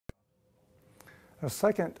The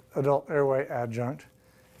second adult airway adjunct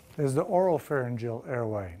is the oropharyngeal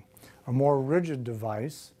airway, a more rigid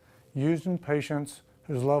device used in patients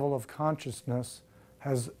whose level of consciousness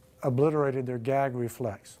has obliterated their gag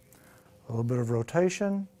reflex. A little bit of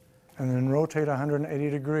rotation, and then rotate 180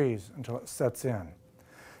 degrees until it sets in.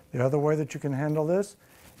 The other way that you can handle this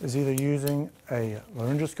is either using a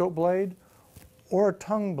laryngoscope blade or a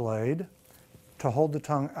tongue blade to hold the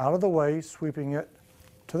tongue out of the way, sweeping it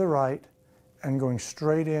to the right and going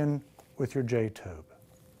straight in with your J-tube.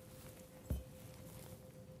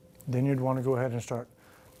 Then you'd want to go ahead and start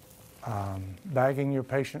bagging your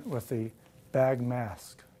patient with the bag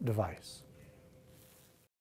mask device.